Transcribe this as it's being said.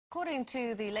According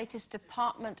to the latest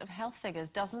Department of Health figures,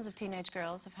 dozens of teenage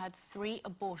girls have had 3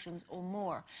 abortions or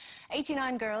more.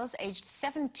 89 girls aged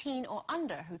 17 or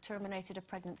under who terminated a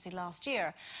pregnancy last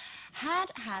year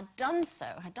had done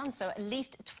so at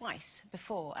least twice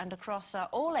before. And across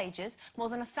all ages, more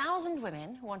than 1,000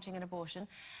 women wanting an abortion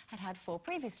had had 4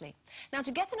 previously. Now,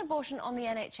 to get an abortion on the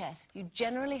NHS, you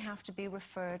generally have to be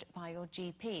referred by your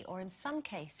GP, or in some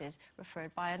cases,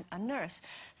 referred by a nurse.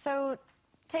 So,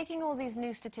 taking all these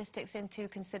new statistics into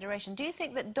consideration, do you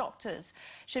think that doctors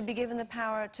should be given the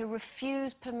power to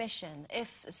refuse permission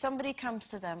if somebody comes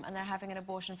to them and they're having an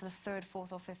abortion for the 3rd,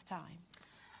 4th or 5th time?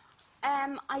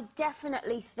 I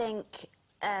definitely think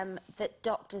that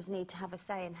doctors need to have a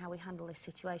say in how we handle this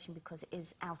situation because it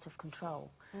is out of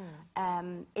control.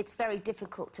 It's very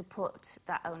difficult to put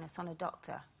that onus on a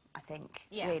doctor, I think,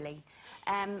 really.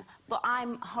 But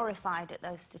I'm horrified at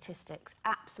those statistics,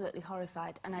 absolutely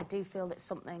horrified, and I do feel that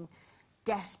something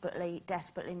desperately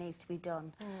needs to be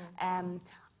done.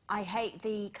 I hate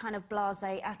the kind of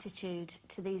blasé attitude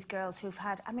to these girls who've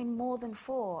had, I mean, more than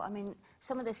 4. I mean,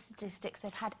 some of the statistics,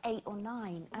 they've had 8 or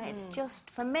 9. And it's just,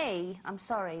 for me, I'm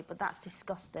sorry, but that's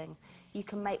disgusting. You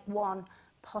can make 1,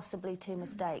 possibly 2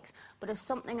 mistakes. But as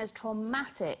something as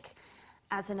traumatic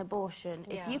as an abortion,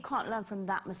 if you can't learn from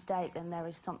that mistake, then there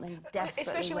is something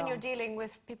desperately Especially when wrong. you're dealing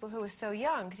with people who are so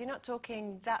young, because you're not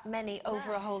talking that many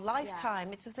over a whole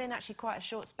lifetime. It's within actually quite a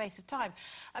short space of time.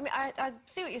 I mean, I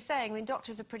see what you're saying. I mean,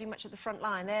 doctors are pretty much at the front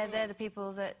line. They're the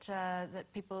people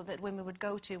that women would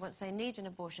go to once they need an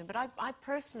abortion. But I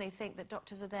personally think that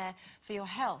doctors are there for your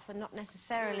health and not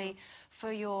necessarily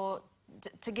for your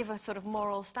to give a sort of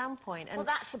moral standpoint. And well,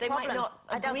 that's the they problem. Might not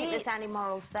I don't think there's any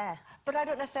morals there. But I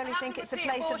don't necessarily think it's the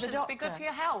place of the doctor. Be good for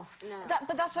your health. No.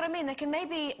 But that's what I mean. They can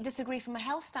maybe disagree from a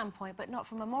health standpoint, but not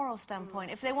from a moral standpoint.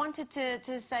 If they wanted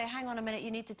to say, hang on a minute,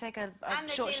 you need to take a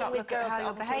short, sharp look at how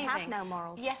you're behaving. Have no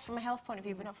morals. Yes, from a health point of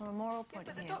view, but not from a moral point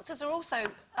of view. But the doctors are also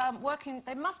working.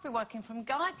 They must be working from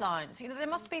guidelines. You know, there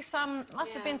must be some.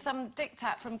 Must have been some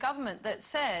diktat from government that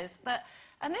says that.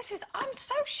 And this is, I'm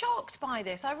so shocked by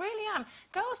this, I really am.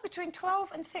 Girls between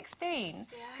 12 and 16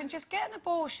 can just get an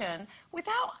abortion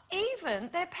without even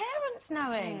their parents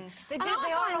knowing. They are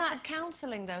offered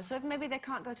counselling, though, so if maybe they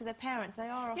can't go to their parents, they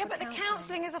are offered Yeah, but the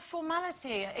counselling is a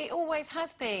formality. It always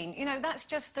has been. You know, that's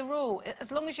just the rule.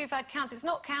 As long as you've had counsel, it's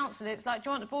not counselling, it's like, do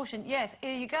you want an abortion? Yes,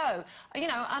 here you go. You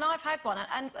know, and I've had one.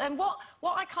 And what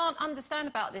I can't understand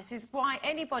about this is why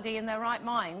anybody in their right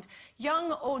mind,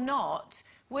 young or not,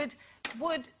 would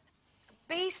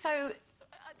be so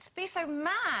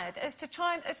mad as to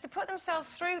put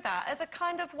themselves through that as a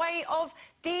kind of way of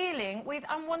dealing with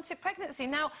unwanted pregnancy.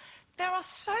 Now, there are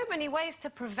so many ways to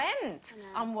prevent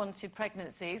unwanted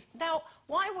pregnancies. Now,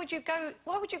 why would you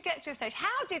get to a stage?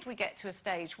 How did we get to a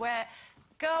stage where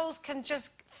girls can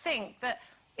just think that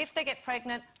if they get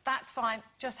pregnant, that's fine,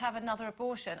 just have another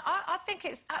abortion? I think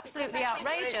it's absolutely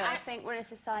outrageous. I think we're in a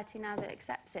society now that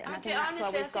accepts it, and I think that's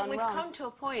where we've gone wrong. We've come to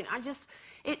a point.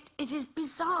 It is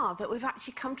bizarre that we've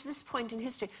actually come to this point in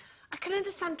history. I can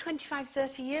understand 25,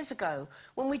 30 years ago,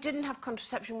 when we didn't have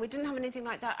contraception, we didn't have anything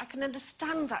like that. I can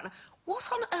understand that.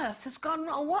 What on earth has gone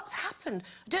wrong? What's happened?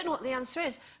 I don't know what the answer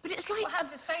is, but it's like... What happened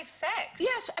to safe sex?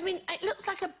 Yes, I mean, it looks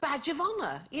like a badge of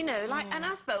honour, you know, like an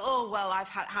aspo. Oh, well, I've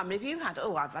had... How many have you had?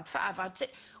 Oh, I've had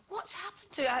 6. What's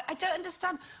happened to it? I don't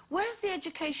understand. Where's the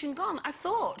education gone? I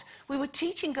thought we were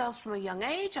teaching girls from a young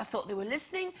age. I thought they were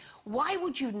listening. Why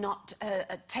would you not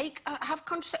have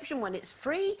contraception when it's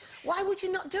free? Why would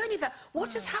you not do any of that?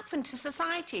 What has happened to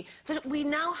society that we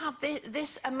now have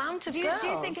this amount of girls? Do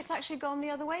you think it's actually gone the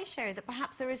other way, Sherry, that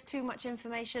perhaps there is too much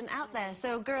information out there?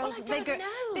 So girls... Well, I don't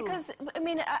know. Because, I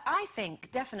mean, I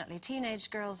think, definitely, teenage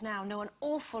girls now know an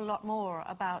awful lot more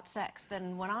about sex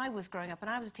than when I was growing up. When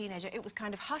I was a teenager, it was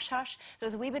kind of hush-hush. There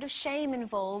was a wee bit of shame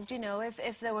involved, you know.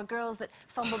 If there were girls that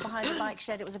fumbled behind a bike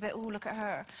shed, it was a bit, oh, look at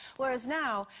her. Whereas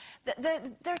now,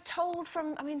 they're told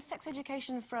from, I mean, sex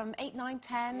education from 8, 9,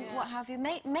 10, what have you.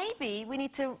 Maybe we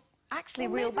need to actually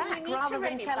reel back rather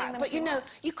than telling them. But, you know,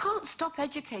 you can't stop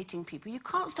educating people. You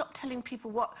can't stop telling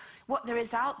people what there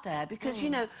is out there because, you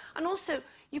know, and also,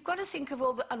 you've got to think of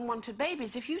all the unwanted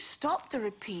babies. If you stop the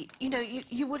repeat, you know,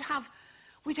 you would have...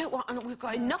 We don't want... And we've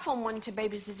got enough unwanted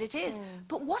babies as it is.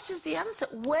 But what is the answer?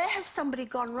 Where has somebody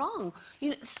gone wrong?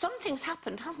 You know, something's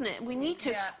happened, hasn't it? We need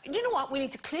to... You know what? We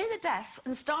need to clear the desks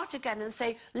and start again and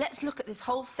say, let's look at this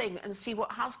whole thing and see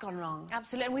what has gone wrong.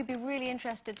 Absolutely. And we'd be really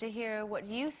interested to hear what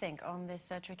you think on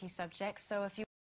this tricky subject. So if you...